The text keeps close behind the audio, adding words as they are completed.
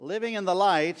Living in the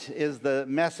Light is the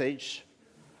message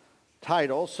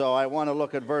title, so I want to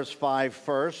look at verse 5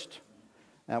 first.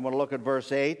 And I want to look at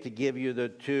verse 8 to give you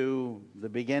the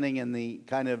beginning and the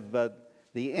kind of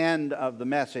the end of the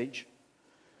message.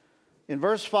 In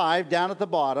verse 5, down at the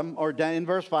bottom, or in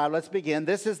verse 5, let's begin.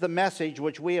 This is the message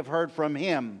which we have heard from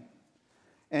him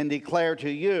and declare to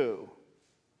you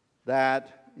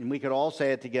that, and we could all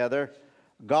say it together,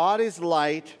 God is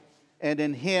light, and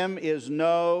in him is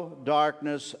no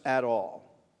darkness at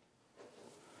all.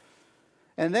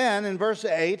 And then in verse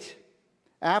 8,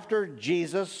 after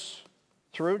Jesus,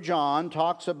 through John,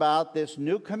 talks about this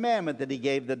new commandment that he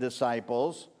gave the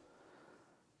disciples,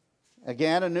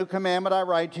 again, a new commandment I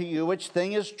write to you, which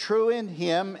thing is true in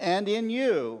him and in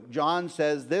you. John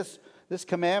says this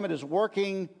commandment is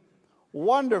working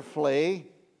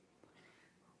wonderfully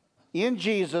in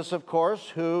Jesus, of course,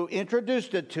 who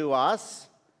introduced it to us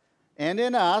and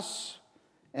in us,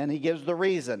 and he gives the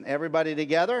reason. Everybody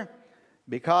together?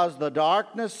 Because the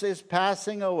darkness is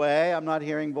passing away. I'm not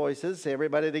hearing voices. Say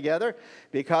everybody together.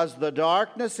 Because the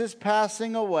darkness is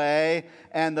passing away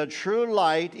and the true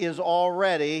light is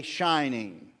already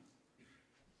shining.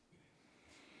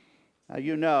 Now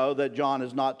you know that John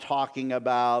is not talking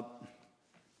about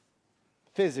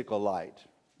physical light.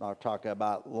 Not talking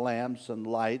about lamps and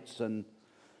lights and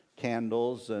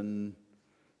candles, and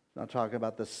not talking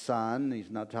about the sun.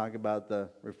 He's not talking about the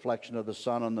reflection of the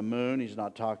sun on the moon. He's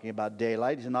not talking about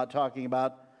daylight. He's not talking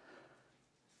about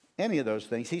any of those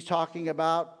things. He's talking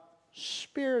about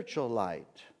spiritual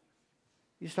light.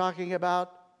 He's talking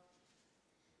about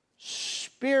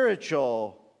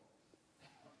spiritual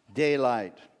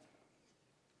daylight.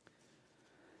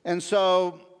 And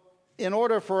so, in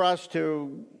order for us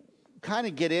to kind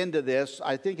of get into this,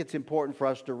 I think it's important for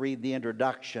us to read the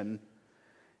introduction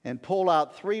and pull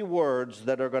out three words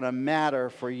that are going to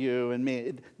matter for you and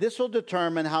me. This will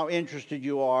determine how interested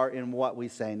you are in what we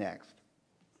say next.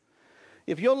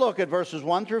 If you'll look at verses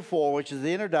 1 through 4, which is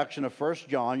the introduction of 1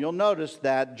 John, you'll notice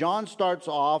that John starts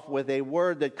off with a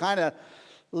word that kind of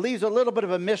leaves a little bit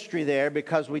of a mystery there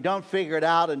because we don't figure it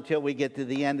out until we get to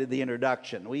the end of the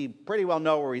introduction. We pretty well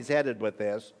know where he's headed with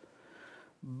this.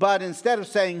 But instead of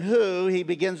saying who, he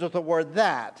begins with the word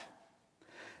that.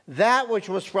 That which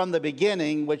was from the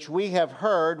beginning, which we have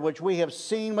heard, which we have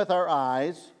seen with our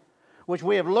eyes, which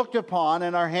we have looked upon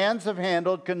and our hands have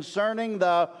handled concerning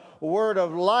the word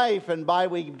of life. And by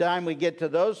the time we get to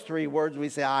those three words, we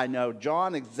say, I know,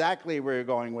 John, exactly where you're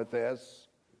going with this.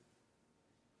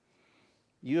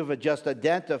 You have just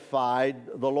identified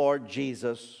the Lord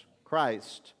Jesus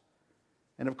Christ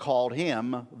and have called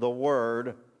him the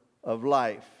Word of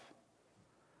life.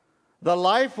 The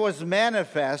life was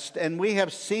manifest, and we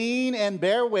have seen and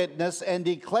bear witness and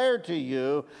declare to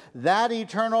you that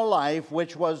eternal life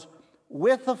which was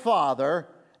with the Father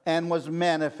and was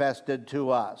manifested to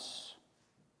us.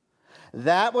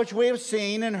 That which we have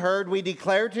seen and heard we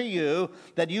declare to you,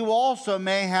 that you also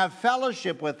may have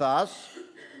fellowship with us.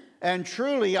 And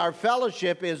truly our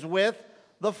fellowship is with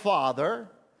the Father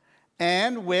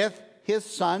and with his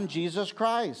Son Jesus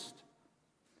Christ.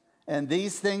 And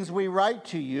these things we write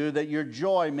to you, that your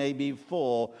joy may be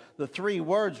full. The three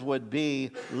words would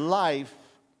be life.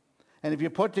 And if you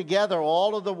put together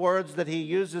all of the words that he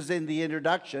uses in the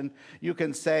introduction, you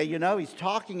can say, you know, he's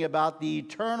talking about the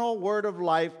eternal word of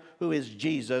life, who is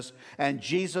Jesus. And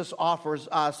Jesus offers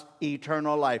us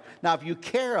eternal life. Now, if you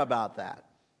care about that,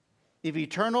 if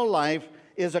eternal life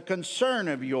is a concern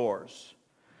of yours,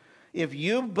 if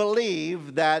you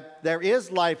believe that there is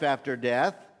life after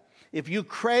death, if you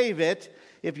crave it,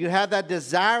 if you have that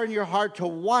desire in your heart to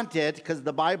want it, because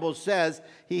the Bible says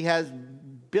he has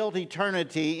built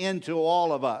eternity into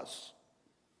all of us.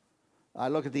 I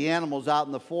look at the animals out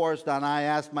in the forest and I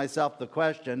ask myself the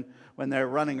question when they're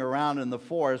running around in the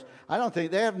forest, I don't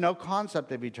think they have no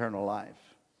concept of eternal life.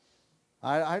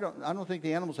 I don't think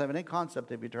the animals have any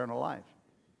concept of eternal life.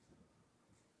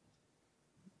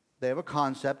 They have a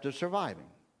concept of surviving.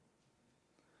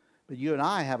 But you and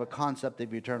I have a concept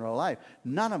of eternal life.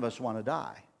 None of us want to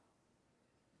die.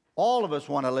 All of us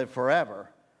want to live forever.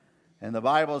 And the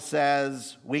Bible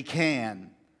says we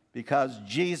can, because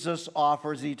Jesus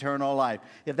offers eternal life.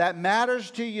 If that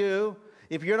matters to you,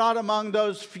 if you're not among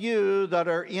those few that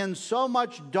are in so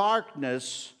much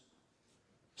darkness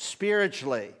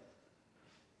spiritually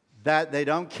that they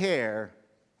don't care,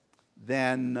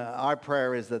 then our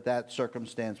prayer is that that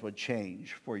circumstance would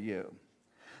change for you.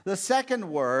 The second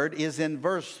word is in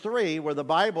verse 3, where the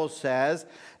Bible says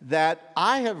that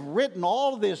I have written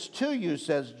all this to you,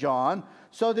 says John,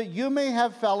 so that you may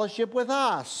have fellowship with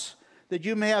us, that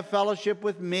you may have fellowship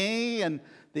with me, and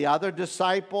the other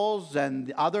disciples and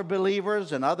the other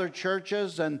believers and other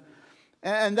churches. And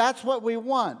that's what we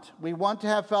want. We want to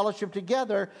have fellowship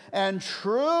together. And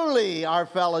truly, our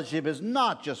fellowship is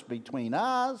not just between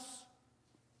us.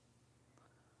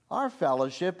 Our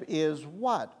fellowship is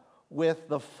what? With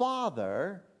the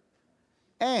Father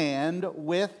and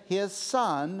with His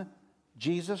Son,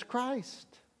 Jesus Christ.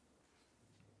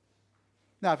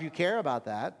 Now, if you care about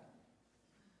that,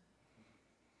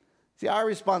 see, our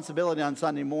responsibility on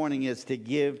Sunday morning is to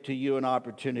give to you an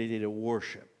opportunity to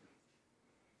worship.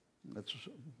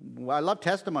 I love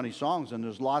testimony songs, and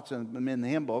there's lots of them in the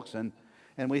hymn books, and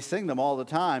we sing them all the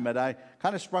time. But I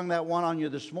kind of sprung that one on you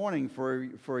this morning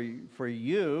for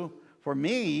you. For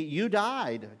me, you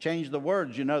died. Change the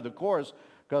words, you know the chorus,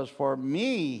 because for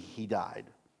me, He died.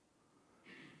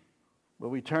 But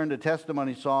we turned a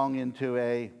testimony song into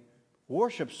a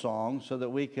worship song so that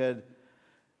we could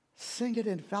sing it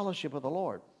in fellowship with the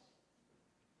Lord.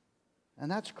 And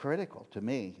that's critical to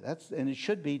me. And it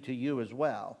should be to you as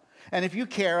well. And if you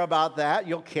care about that,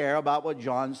 you'll care about what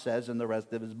John says in the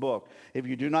rest of his book. If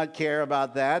you do not care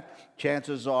about that,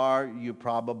 chances are you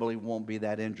probably won't be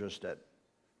that interested.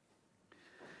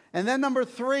 And then number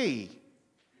 3,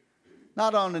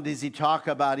 not only does he talk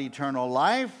about eternal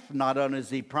life, not only does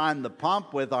he prime the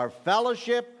pump with our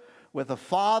fellowship with the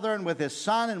Father and with His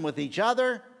Son and with each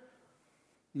other.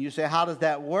 And you say, how does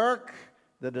that work?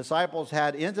 The disciples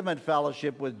had intimate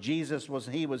fellowship with Jesus when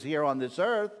He was here on this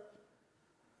earth.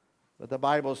 But the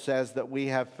Bible says that we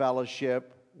have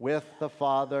fellowship with the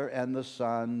Father and the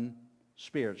Son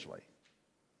spiritually.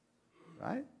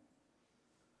 Right?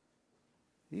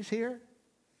 He's here.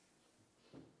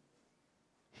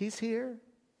 He's here.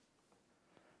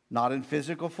 Not in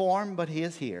physical form, but He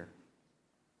is here.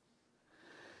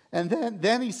 And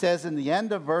then he says in the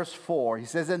end of verse 4, he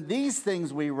says, and these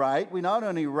things we write. We not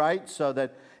only write so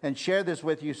that, and share this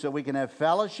with you so we can have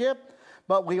fellowship,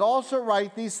 but we also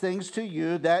write these things to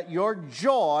you that your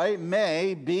joy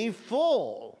may be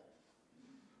full.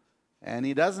 And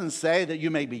he doesn't say that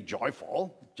you may be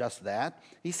joyful, just that.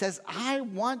 He says,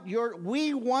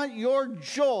 we want your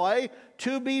joy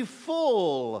to be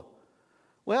full.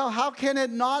 Well, how can it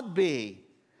not be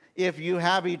if you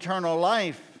have eternal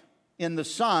life in the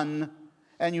Son,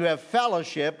 and you have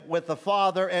fellowship with the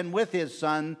Father and with His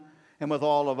Son, and with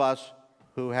all of us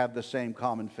who have the same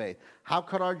common faith? How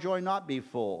could our joy not be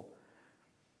full?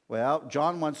 Well,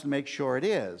 John wants to make sure it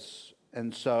is.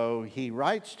 And so he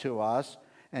writes to us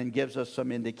and gives us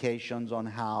some indications on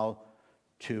how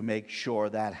to make sure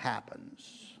that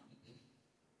happens.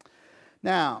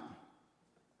 Now,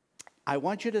 I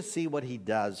want you to see what he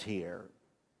does here.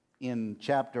 In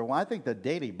chapter 1, I think the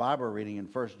daily Bible reading in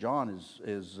 1 John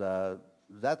is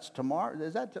that's tomorrow.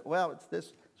 Is that well?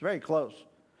 It's very close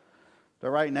to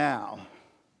right now.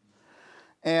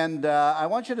 And I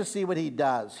want you to see what he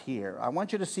does here. I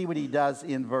want you to see what he does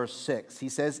in verse 6. He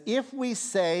says, "If we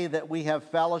say that we have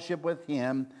fellowship with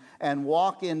Him and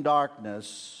walk in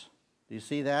darkness," do you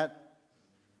see that?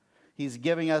 He's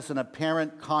giving us an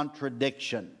apparent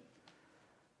contradiction.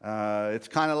 It's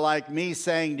kind of like me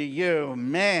saying to you,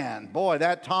 man, boy,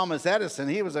 that Thomas Edison,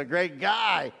 he was a great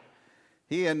guy.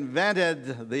 He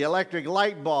invented the electric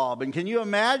light bulb. And can you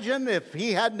imagine if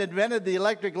he hadn't invented the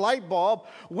electric light bulb,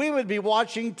 we would be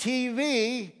watching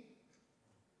TV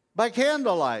by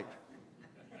candlelight.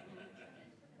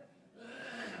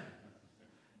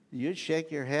 You'd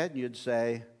shake your head and you'd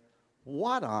say,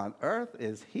 what on earth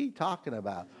is he talking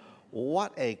about?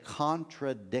 What a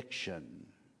contradiction.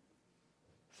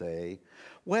 Say,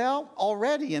 well,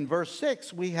 already in verse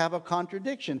 6, we have a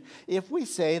contradiction. If we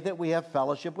say that we have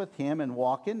fellowship with Him and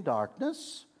walk in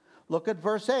darkness, look at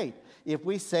verse 8. If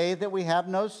we say that we have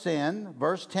no sin,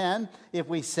 verse 10, if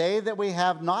we say that we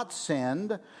have not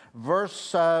sinned,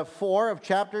 verse 4 of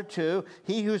chapter 2,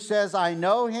 he who says, I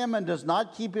know Him and does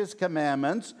not keep His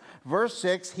commandments, verse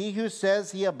 6, he who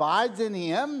says he abides in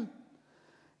Him.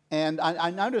 And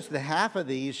I noticed that half of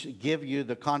these give you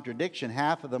the contradiction.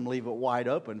 Half of them leave it wide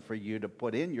open for you to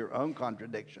put in your own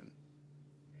contradiction.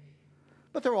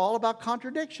 But they're all about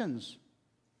contradictions.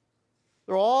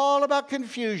 They're all about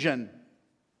confusion.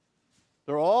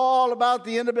 They're all about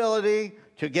the inability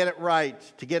to get it right,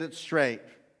 to get it straight.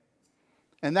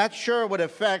 And that sure would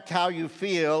affect how you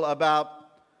feel about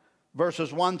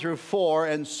verses 1 through 4,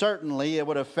 and certainly it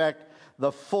would affect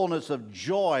the fullness of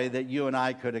joy that you and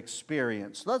I could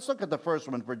experience. Let's look at the first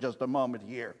one for just a moment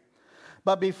here.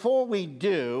 But before we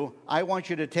do, I want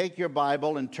you to take your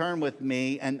Bible and turn with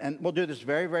me, and we'll do this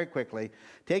very, very quickly.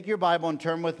 Take your Bible and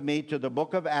turn with me to the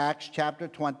book of Acts, chapter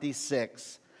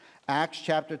 26. Acts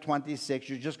chapter 26.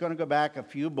 You're just going to go back a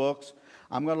few books.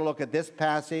 I'm going to look at this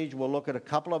passage. We'll look at a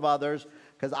couple of others,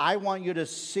 because I want you to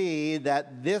see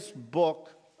that this book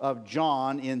of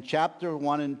John in chapter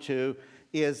 1 and 2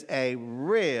 is a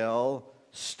real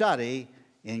study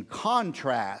in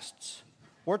contrasts.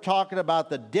 We're talking about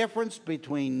the difference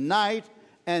between night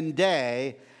and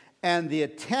day and the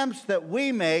attempts that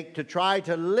we make to try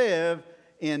to live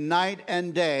in night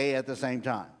and day at the same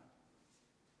time.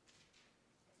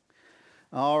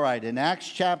 All right, in Acts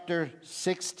chapter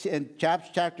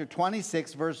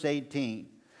 26, verse 18,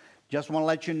 just want to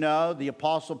let you know the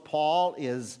Apostle Paul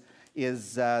is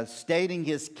stating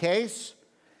his case.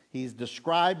 He's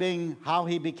describing how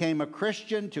he became a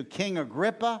Christian to King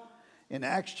Agrippa in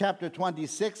Acts chapter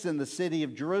 26 in the city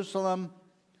of Jerusalem,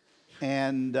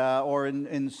 and or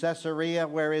in Caesarea.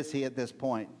 Where is he at this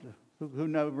point? Who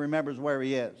remembers where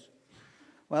he is?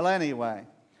 Well, anyway,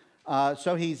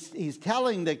 so he's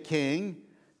telling the king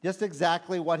just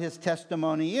exactly what his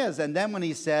testimony is. And then when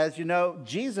he says, you know,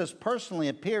 Jesus personally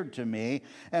appeared to me,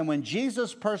 and when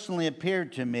Jesus personally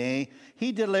appeared to me,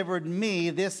 he delivered me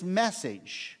this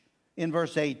message in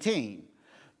verse 18,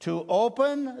 to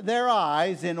open their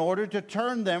eyes in order to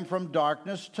turn them from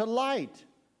darkness to light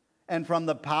and from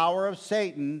the power of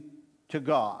Satan to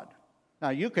God. Now,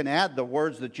 you can add the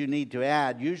words that you need to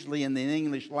add. Usually in the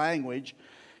English language,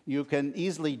 you can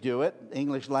easily do it.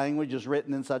 English language is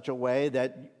written in such a way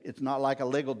that it's not like a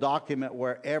legal document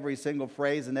where every single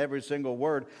phrase and every single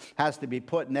word has to be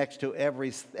put next to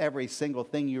every single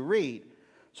thing you read.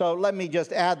 So let me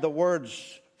just add the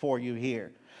words for you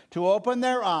here. To open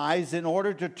their eyes in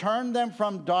order to turn them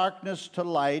from darkness to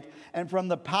light and from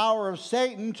the power of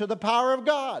Satan to the power of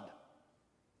God.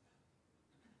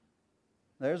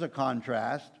 There's a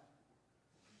contrast.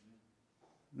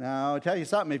 Now, I'll tell you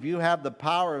something. If you have the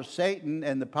power of Satan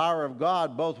and the power of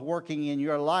God both working in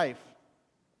your life,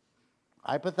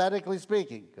 hypothetically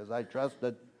speaking, because I trust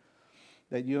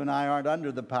that you and I aren't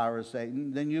under the power of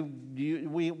Satan, then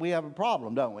we have a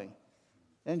problem, don't we?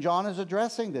 And John is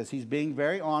addressing this. He's being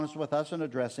very honest with us and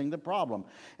addressing the problem.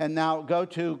 And now go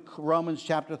to Romans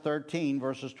chapter 13,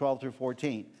 verses 12 through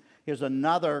 14. Here's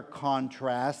another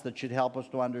contrast that should help us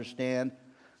to understand.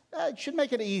 It should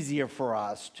make it easier for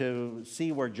us to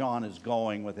see where John is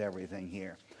going with everything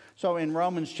here. So in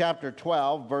Romans chapter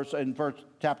 12,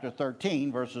 chapter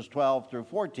 13, verses 12 through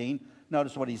 14,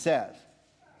 notice what he says.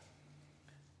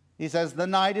 He says, the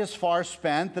night is far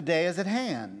spent, the day is at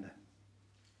hand.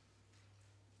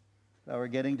 So we're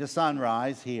getting to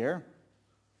sunrise here.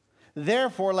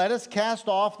 Therefore, let us cast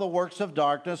off the works of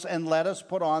darkness and let us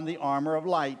put on the armor of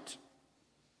light.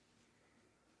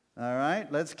 All right,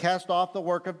 let's cast off the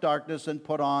work of darkness and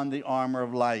put on the armor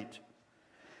of light.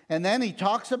 And then he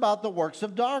talks about the works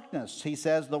of darkness. He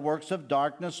says the works of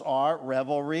darkness are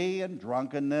revelry and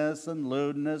drunkenness and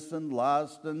lewdness and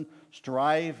lust and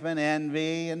strife and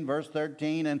envy in verse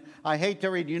 13. And I hate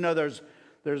to read, you know, there's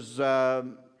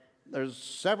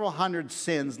several hundred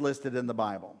sins listed in the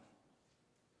Bible.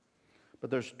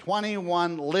 But there's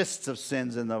 21 lists of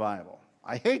sins in the Bible.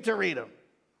 I hate to read them.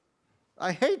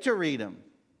 I hate to read them.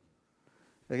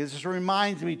 Because it just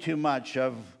reminds me too much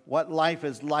of what life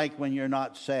is like when you're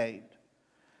not saved.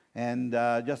 And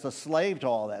just a slave to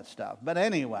all that stuff. But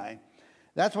anyway,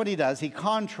 that's what he does. He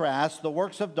contrasts the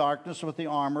works of darkness with the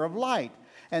armor of light.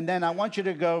 And then I want you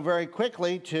to go very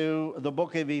quickly to the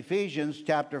book of Ephesians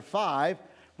chapter 5,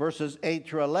 verses 8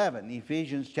 through 11.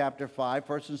 Ephesians chapter 5,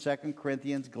 1st and 2nd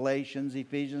Corinthians, Galatians,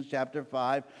 Ephesians chapter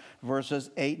 5,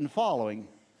 verses 8 and following.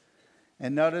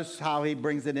 And notice how he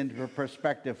brings it into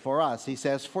perspective for us. He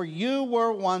says, for you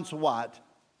were once what?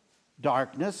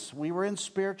 Darkness. We were in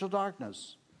spiritual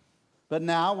darkness. But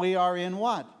now we are in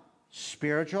what?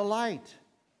 Spiritual light.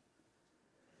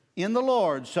 In the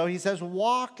Lord. So he says,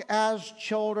 walk as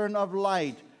children of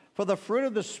light. For the fruit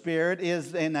of the Spirit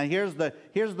is, and now here's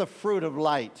the fruit of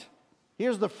light.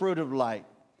 Here's the fruit of light.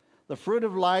 The fruit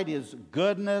of light is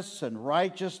goodness and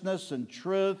righteousness and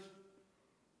truth.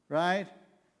 Right?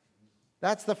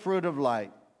 That's the fruit of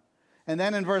light. And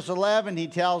then in verse 11, he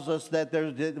tells us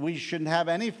that we shouldn't have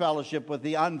any fellowship with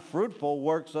the unfruitful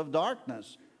works of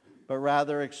darkness, but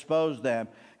rather expose them.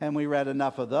 And we read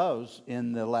enough of those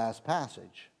in the last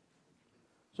passage.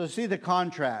 So see the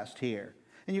contrast here.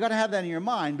 And you've got to have that in your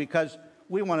mind because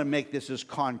we want to make this as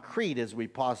concrete as we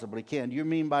possibly can. You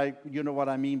know what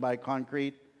I mean by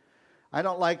concrete? I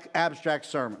don't like abstract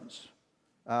sermons.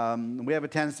 We have a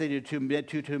tendency to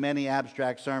do too many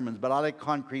abstract sermons, but I like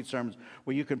concrete sermons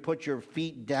where you can put your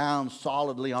feet down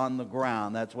solidly on the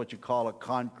ground. That's what you call a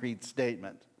concrete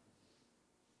statement.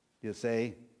 You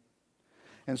see?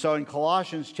 And so in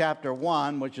Colossians chapter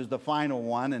 1, which is the final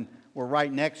one, and we're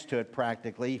right next to it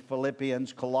practically.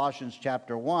 Colossians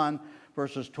chapter 1,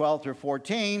 verses 12 through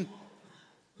 14.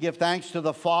 Give thanks to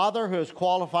the Father who has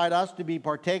qualified us to be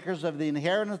partakers of the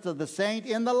inheritance of the saint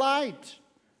in the light.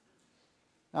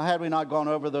 Now, had we not gone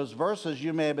over those verses,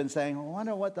 you may have been saying, I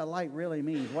wonder what the light really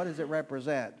means. What does it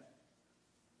represent?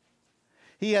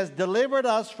 He has delivered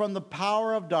us from the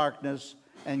power of darkness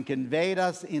and conveyed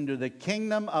us into the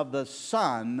kingdom of the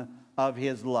Son of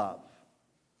his love.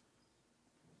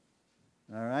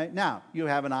 All right? Now, you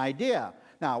have an idea.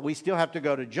 Now, we still have to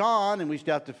go to John, and we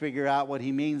still have to figure out what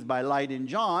he means by light in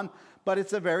John, but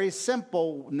it's a very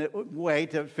simple way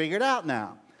to figure it out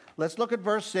now. Let's look at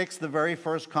verse 6, the very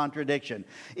first contradiction.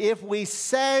 If we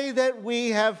say that we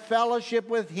have fellowship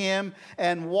with him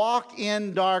and walk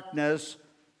in darkness,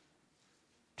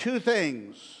 two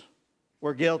things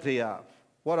we're guilty of.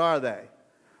 What are they?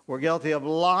 We're guilty of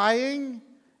lying,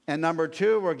 and number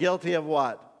two, we're guilty of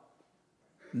what?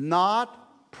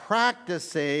 Not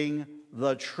practicing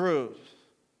the truth.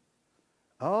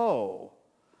 Oh,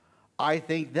 I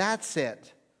think that's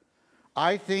it.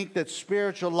 I think that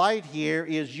spiritual light here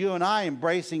is you and I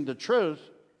embracing the truth,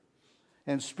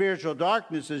 and spiritual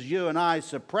darkness is you and I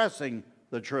suppressing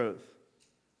the truth.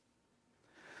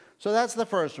 So that's the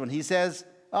first one. He says,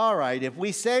 all right, if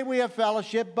we say we have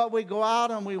fellowship, but we go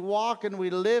out and we walk and we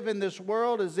live in this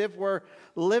world as if we're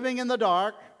living in the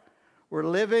dark, we're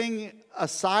living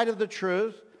aside of the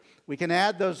truth, we can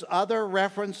add those other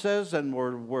references, and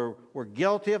we're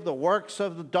guilty of the works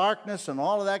of the darkness and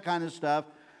all of that kind of stuff.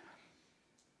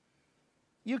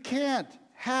 You can't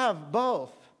have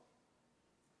both.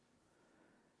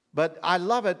 But I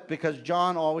love it because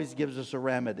John always gives us a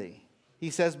remedy. He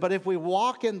says, but if we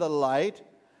walk in the light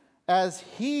as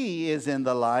he is in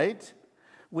the light,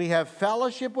 we have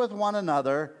fellowship with one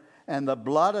another, and the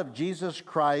blood of Jesus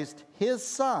Christ, his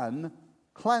Son,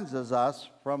 cleanses us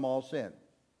from all sin.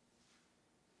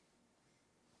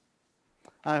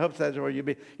 I hope that's where you'll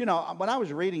be. You know, when I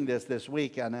was reading this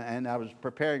week and I was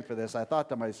preparing for this, I thought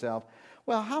to myself,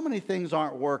 well, how many things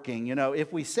aren't working? You know,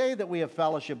 if we say that we have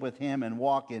fellowship with him and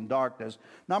walk in darkness,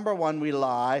 number one, we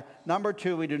lie. Number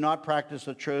two, we do not practice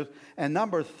the truth. And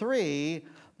number three,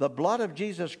 the blood of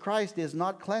Jesus Christ is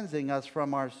not cleansing us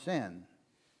from our sin.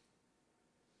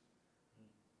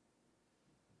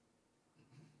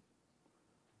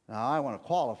 Now, I want to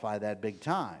qualify that big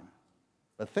time.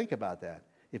 But think about that.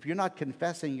 If you're not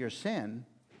confessing your sin,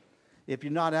 if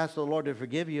you're not asking the Lord to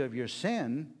forgive you of your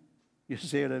sin, you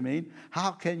see what I mean?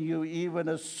 How can you even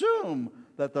assume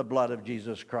that the blood of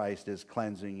Jesus Christ is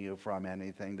cleansing you from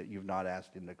anything that you've not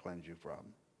asked him to cleanse you from?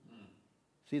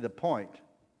 See the point?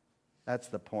 That's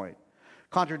the point.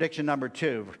 Contradiction number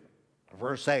 2,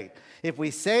 verse 8. If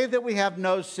we say that we have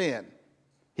no sin,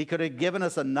 he could have given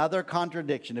us another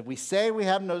contradiction. If we say we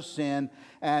have no sin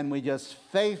and we just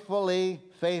faithfully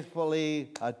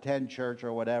attend church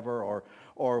or whatever,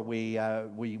 or we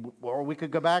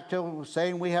could go back to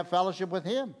saying we have fellowship with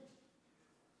him.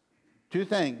 Two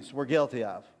things we're guilty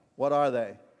of. What are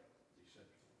they?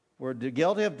 We're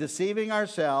guilty of deceiving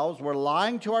ourselves. We're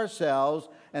lying to ourselves.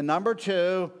 And number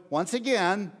 2, once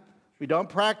again, we don't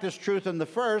practice truth in the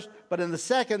first, but in the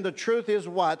second, the truth is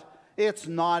what? It's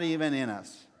not even in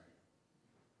us.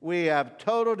 We have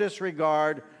total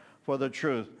disregard for the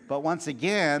truth. But once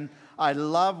again, I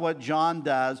love what John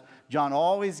does. John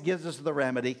always gives us the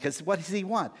remedy, because what does he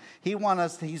want? He wants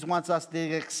us to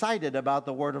get excited about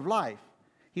the word of life.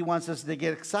 He wants us to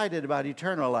get excited about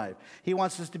eternal life. He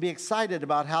wants us to be excited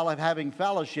about how having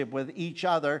fellowship with each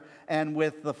other and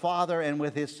with the Father and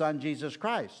with his Son, Jesus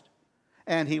Christ.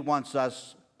 And he wants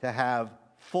us to have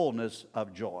fullness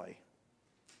of joy.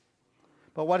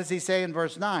 But what does he say in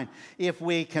verse 9? If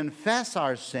we confess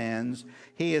our sins,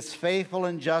 he is faithful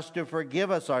and just to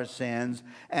forgive us our sins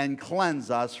and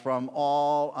cleanse us from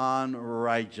all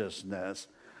unrighteousness.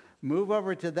 Move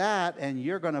over to that, and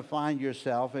you're going to find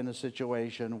yourself in a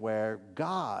situation where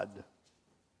God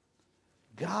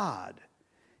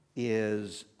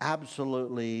is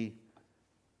absolutely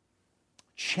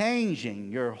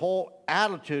changing your whole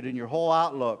attitude and your whole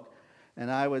outlook. And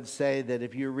I would say that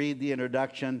if you read the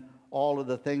introduction, all of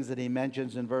the things that he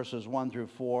mentions in verses 1 through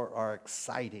 4 are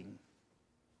exciting.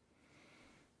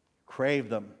 Crave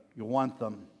them. You want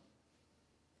them.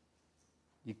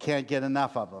 You can't get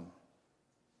enough of them.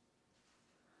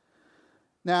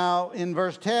 Now, in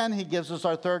verse 10, he gives us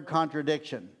our third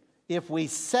contradiction. If we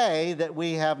say that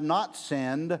we have not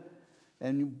sinned,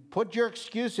 and put your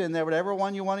excuse in there, whatever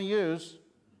one you want to use.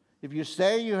 If you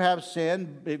say you have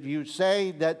sinned, if you say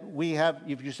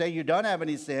you don't have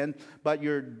any sin, but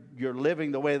you're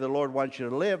living the way the Lord wants you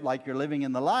to live, like you're living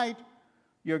in the light,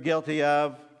 you're guilty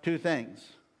of two things.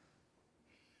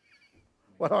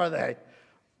 What are they?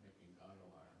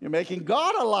 You're making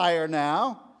God a liar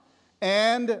now.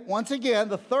 And once again,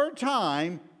 the third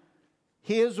time,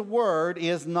 his word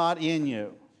is not in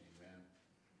you. Amen.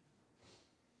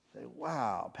 Say,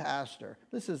 wow, Pastor,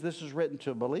 this is written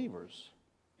to believers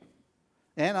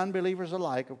and unbelievers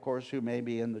alike, of course, who may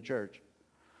be in the church.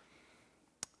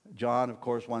 John, of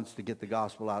course, wants to get the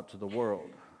gospel out to the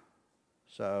world.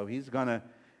 So he's going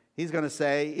to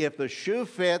say, if the shoe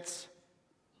fits,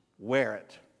 wear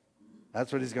it.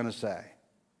 That's what he's going to say.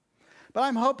 But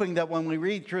I'm hoping that when we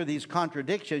read through these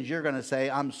contradictions, you're going to say,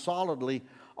 I'm solidly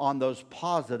on those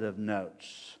positive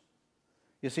notes.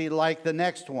 You see, like the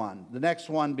next one. The next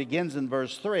one begins in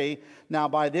verse 3. Now,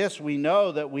 by this we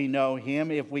know that we know him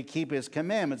if we keep his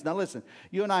commandments. Now, listen,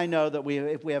 you and I know that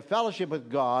if we have fellowship with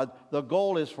God, the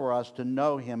goal is for us to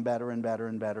know him better and better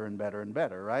and better and better and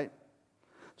better, right?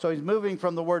 So he's moving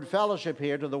from the word fellowship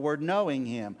here to the word knowing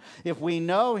him. If we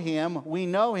know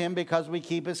him because we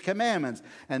keep his commandments.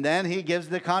 And then he gives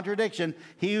the contradiction.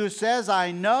 He who says,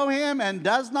 I know him and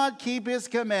does not keep his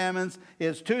commandments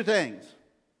is two things.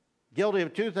 Guilty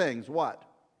of two things. What?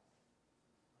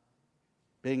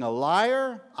 Being a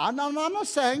liar. I'm not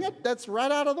saying it. That's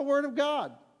right out of the word of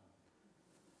God.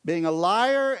 Being a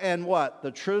liar and what?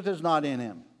 The truth is not in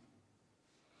him.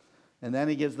 And then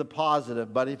he gives the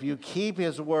positive. But if you keep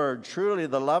his word, truly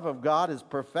the love of God is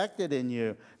perfected in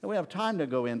you. And we have time to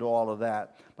go into all of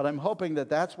that. But I'm hoping that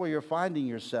that's where you're finding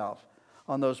yourself,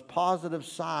 on those positive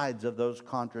sides of those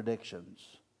contradictions.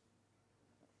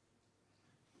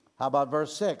 How about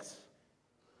verse 6?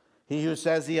 He who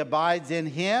says he abides in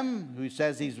him, who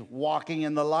says he's walking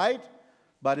in the light,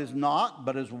 but is not,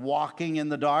 but is walking in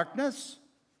the darkness.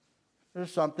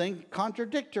 There's something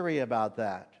contradictory about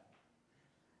that.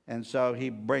 And so he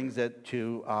brings it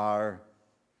to our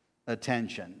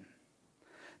attention.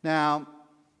 Now,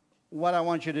 what I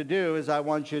want you to do is I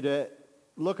want you to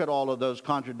look at all of those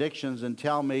contradictions and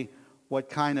tell me what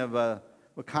kind of a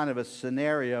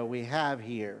scenario we have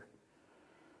here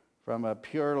from a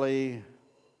purely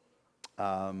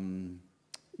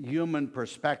human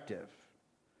perspective.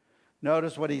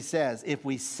 Notice what he says. If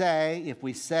we say,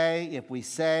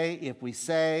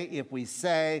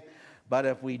 but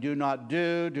if we do not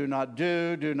do,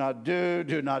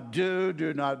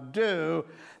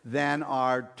 then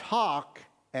our talk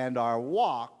and our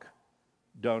walk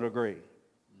don't agree.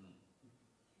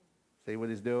 See what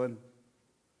he's doing?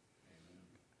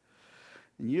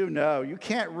 And you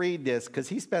can't read this because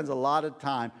he spends a lot of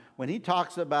time. When he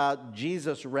talks about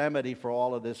Jesus' remedy for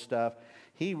all of this stuff,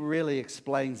 he really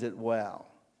explains it well.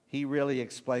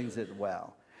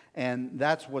 And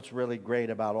that's what's really great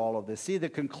about all of this. See, the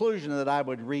conclusion that I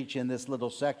would reach in this little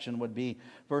section would be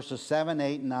verses 7,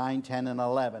 8, 9, 10, and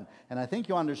 11. And I think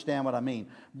you understand what I mean.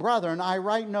 Brethren, I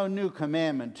write no new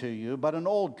commandment to you, but an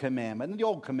old commandment. And the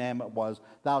old commandment was,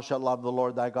 thou shalt love the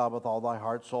Lord thy God with all thy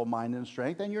heart, soul, mind, and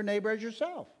strength, and your neighbor as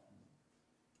yourself.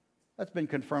 That's been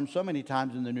confirmed so many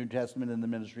times in the New Testament in the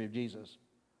ministry of Jesus.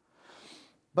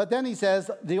 But then he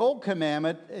says, the old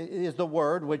commandment is the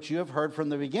word which you have heard from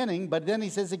the beginning. But then he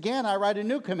says again, I write a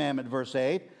new commandment, verse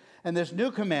 8. And this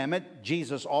new commandment,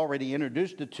 Jesus already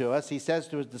introduced it to us. He says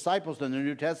to his disciples in the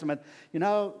New Testament,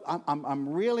 I'm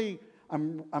really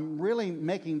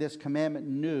making this commandment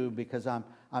new because I'm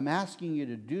asking you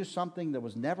to do something that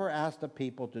was never asked of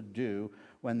people to do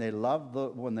when they love the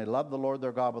Lord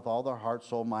their God with all their heart,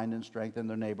 soul, mind, and strength, and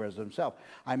their neighbor as themselves.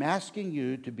 I'm asking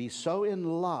you to be so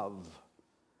in love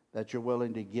that you're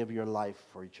willing to give your life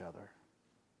for each other.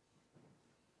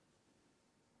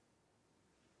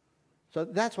 So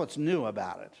that's what's new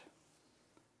about it.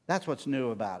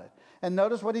 And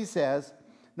notice what he says.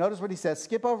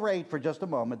 Skip over 8 for just a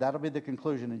moment. That'll be the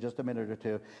conclusion in just a minute or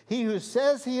two. He who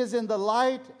says he is in the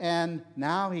light, and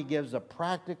now he gives a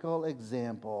practical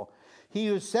example. He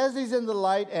who says he's in the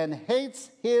light and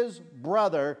hates his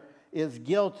brother is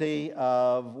guilty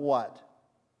of what?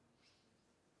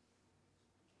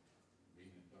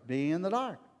 Being in the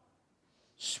dark.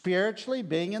 Spiritually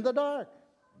being in the dark.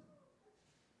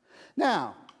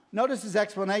 Now, notice his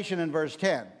explanation in verse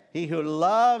 10. He who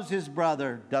loves his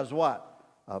brother does what?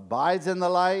 Abides in the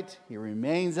light. He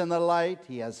remains in the light.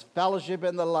 He has fellowship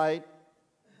in the light.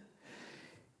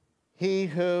 He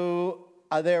who,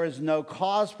 there is no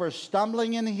cause for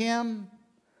stumbling in him.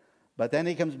 But then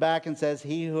he comes back and says,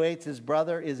 he who hates his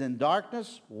brother is in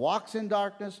darkness, walks in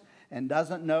darkness, and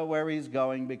doesn't know where he's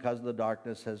going because the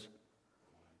darkness has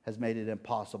made it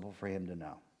impossible for him to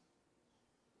know.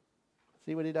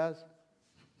 See what he does?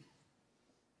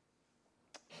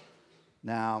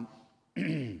 Now,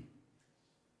 in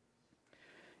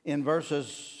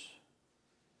verses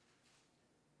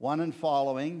 1 and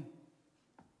following,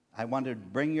 I want to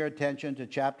bring your attention to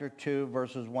chapter 2,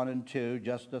 verses 1 and 2,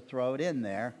 just to throw it in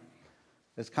there.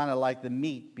 It's kind of like the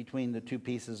meat between the two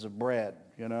pieces of bread.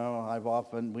 You know,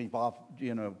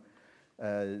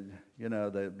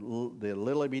 the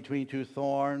lily between two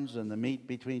thorns and the meat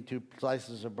between two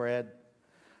slices of bread.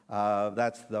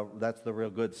 That's the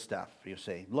real good stuff, you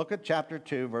see. Look at chapter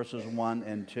 2, verses 1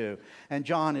 and 2. And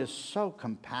John is so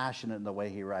compassionate in the way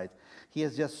he writes. He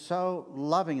is just so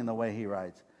loving in the way he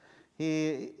writes.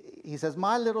 He says,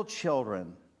 "My little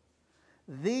children,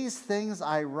 these things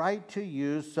I write to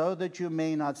you so that you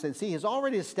may not sin." See, he's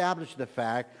already established the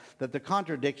fact that the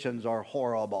contradictions are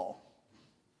horrible.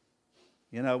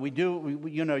 You know,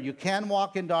 you can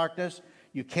walk in darkness.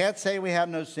 You can't say we have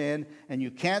no sin, and you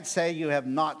can't say you have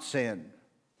not sinned.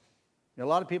 A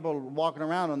lot of people walking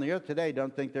around on the earth today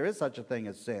don't think there is such a thing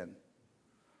as sin.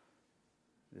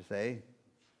 You see?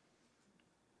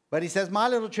 But he says, "My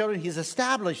little children," he's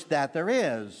established that there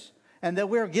is, and that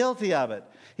we're guilty of it.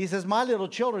 He says, "My little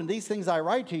children, these things I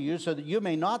write to you so that you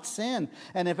may not sin.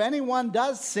 And if anyone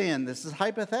does sin," this is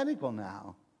hypothetical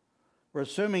now. We're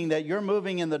assuming that you're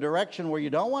moving in the direction where you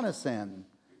don't want to sin.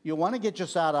 You want to get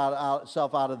yourself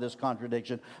out of this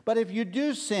contradiction. But if you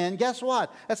do sin, guess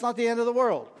what? That's not the end of the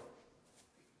world.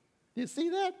 Do you see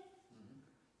that?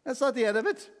 That's not the end of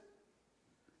it.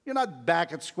 You're not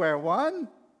back at square one.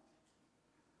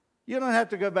 You don't have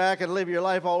to go back and live your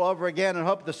life all over again and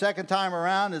hope the second time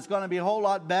around it's going to be a whole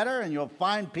lot better and you'll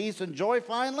find peace and joy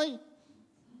finally.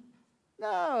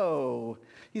 No.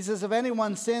 He says, if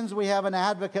anyone sins, we have an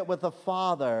advocate with the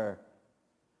Father.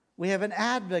 We have an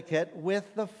advocate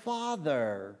with the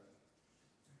Father.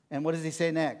 And what does he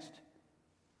say next?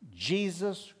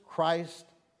 Jesus Christ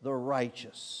the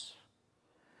righteous.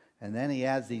 And then he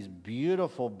adds these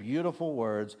beautiful, beautiful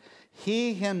words.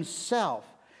 He himself,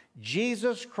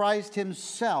 Jesus Christ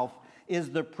himself,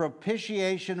 is the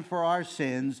propitiation for our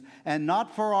sins, and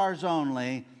not for ours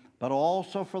only, but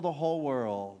also for the whole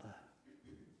world.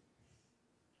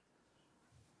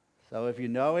 So if you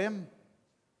know him,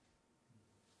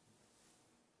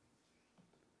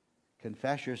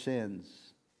 confess your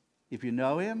sins. If you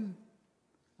know him,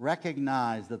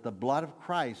 recognize that the blood of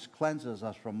Christ cleanses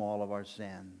us from all of our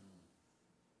sin.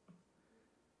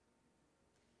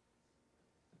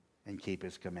 And keep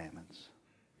his commandments.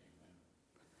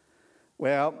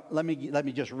 Well, let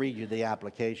me just read you the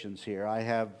applications here. I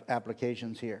have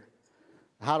applications here.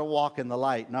 How to walk in the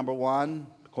light. Number one,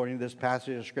 according to this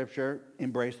passage of Scripture,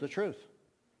 embrace the truth.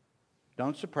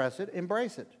 Don't suppress it,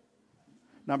 embrace it.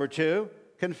 Number two,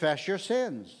 confess your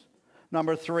sins.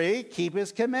 Number three, keep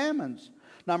his commandments.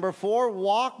 Number four,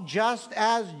 walk just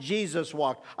as Jesus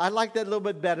walked. I like that a little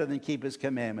bit better than keep his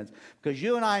commandments, because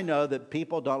you and I know that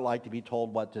people don't like to be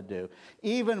told what to do,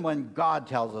 even when God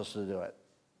tells us to do it.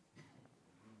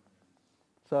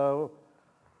 So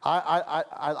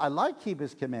I like keep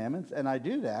his commandments, and I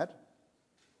do that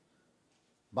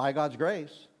by God's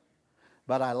grace.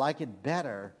 But I like it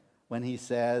better when he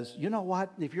says, you know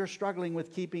what, if you're struggling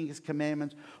with keeping his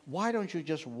commandments, why don't you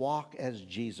just walk as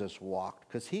Jesus walked?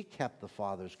 Because he kept the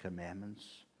Father's commandments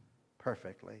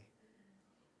perfectly.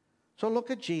 So look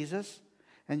at Jesus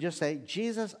and just say,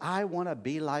 Jesus, I want to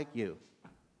be like you.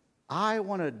 I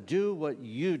want to do what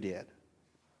you did.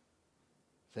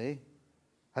 See?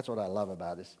 That's what I love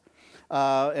about this.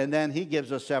 And then he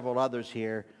gives us several others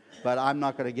here, but I'm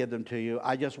not going to give them to you.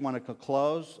 I just want to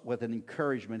close with an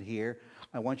encouragement here.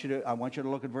 I want you to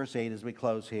look at verse 8 as we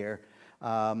close here.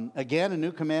 Again, a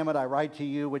new commandment I write to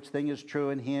you, which thing is true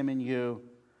in him and you.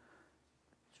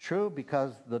 It's true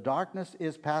because the darkness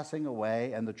is passing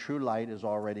away and the true light is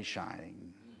already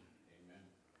shining. Amen.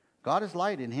 God is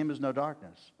light, in him is no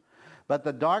darkness. But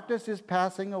the darkness is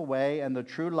passing away and the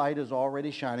true light is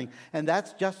already shining. And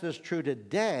that's just as true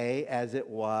today as it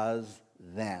was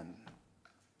then.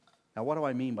 Now, what do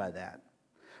I mean by that?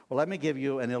 Well, let me give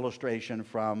you an illustration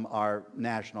from our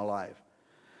national life.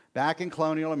 Back in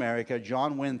colonial America,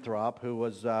 John Winthrop, who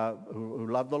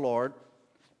loved the Lord,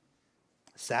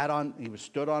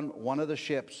 stood on one of the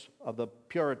ships of the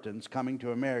Puritans coming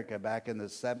to America back in the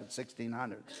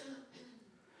 1600s.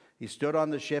 He stood on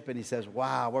the ship and he says,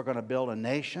 wow, we're going to build a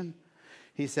nation.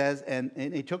 He says, and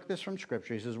he took this from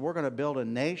Scripture. He says, we're going to build a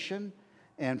nation.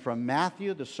 And from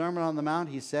Matthew, the Sermon on the Mount,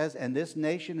 he says, and this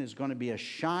nation is going to be a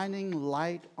shining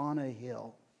light on a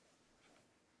hill.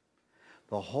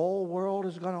 The whole world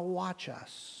is going to watch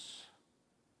us.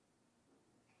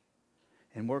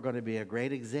 And we're going to be a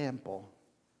great example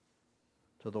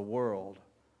to the world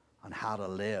on how to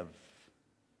live.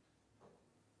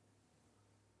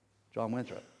 John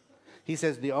Winthrop. He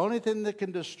says the only thing that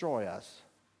can destroy us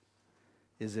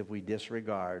is if we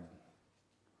disregard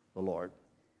the Lord.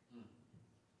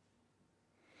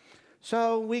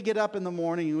 So we get up in the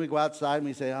morning and we go outside and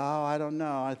we say, oh, I don't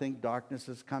know. I think darkness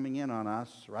is coming in on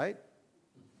us, right?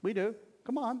 We do.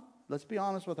 Come on. Let's be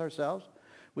honest with ourselves.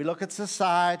 We look at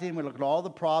society and we look at all the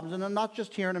problems, and not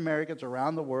just here in America, it's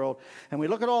around the world. And we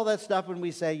look at all that stuff and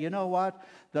we say, you know what?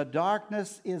 The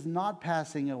darkness is not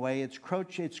passing away.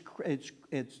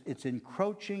 It's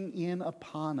encroaching in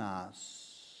upon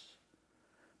us.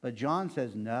 But John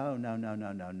says, no, no, no,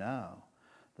 no, no, no.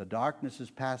 The darkness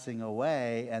is passing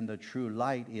away and the true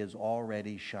light is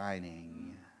already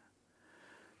shining.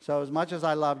 So as much as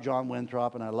I love John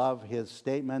Winthrop and I love his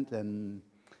statement and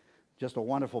just a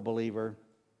wonderful believer,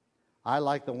 I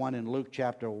like the one in Luke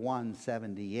chapter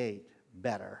 178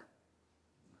 better,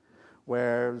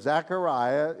 where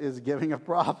Zechariah is giving a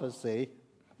prophecy.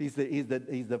 He's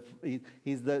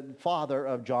the father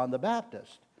of John the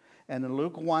Baptist. And in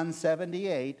Luke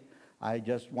 178, I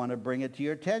just want to bring it to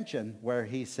your attention where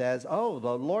he says, oh,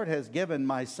 the Lord has given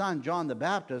my son, John the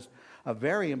Baptist, a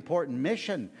very important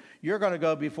mission. You're going to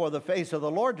go before the face of the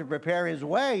Lord to prepare his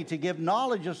way, to give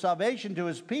knowledge of salvation to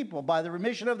his people by the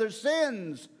remission of their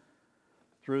sins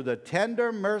through the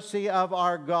tender mercy of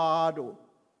our God,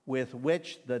 with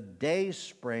which the day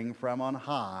spring from on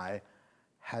high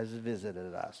has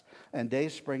visited us. And day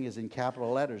spring is in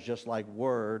capital letters, just like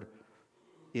word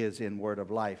is in Word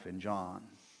of Life in John.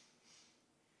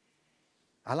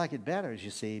 I like it better, as you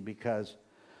see, because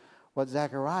what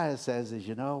Zechariah says is,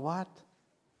 you know what?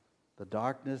 The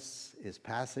darkness is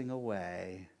passing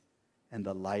away and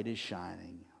the light is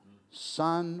shining.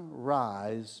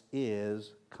 Sunrise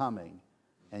is coming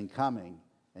and coming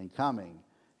and coming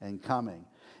and coming.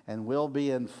 And we'll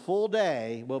be in full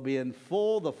day,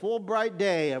 the full bright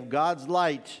day of God's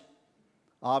light,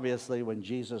 obviously, when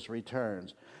Jesus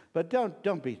returns. But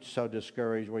don't be so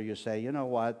discouraged where you say, you know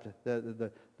what,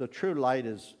 the true light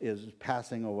is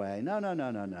passing away. No, no, no,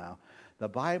 no, no. The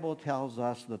Bible tells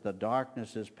us that the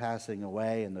darkness is passing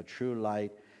away and the true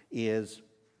light is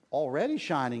already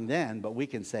shining then, but we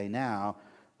can say now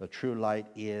the true light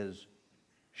is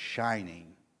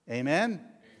shining. Amen?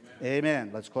 Amen.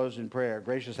 Amen. Let's close in prayer.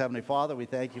 Gracious Heavenly Father, we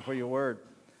thank you for your word.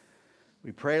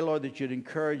 We pray, Lord, that you'd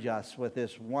encourage us with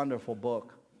this wonderful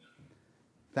book.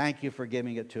 Thank you for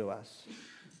giving it to us.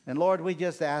 And Lord, we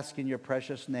just ask in your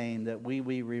precious name that we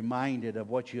be reminded of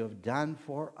what you have done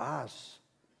for us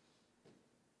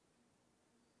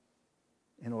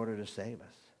in order to save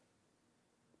us,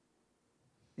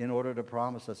 in order to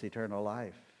promise us eternal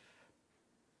life,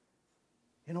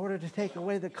 in order to take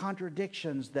away the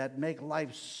contradictions that make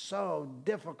life so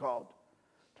difficult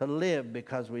to live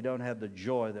because we don't have the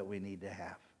joy that we need to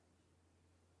have,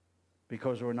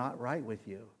 because we're not right with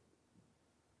you.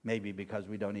 Maybe because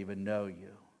we don't even know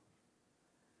you.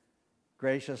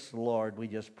 Gracious Lord, we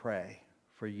just pray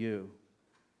for you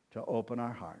to open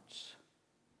our hearts.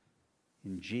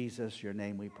 In Jesus, your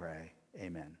name we pray.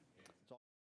 Amen.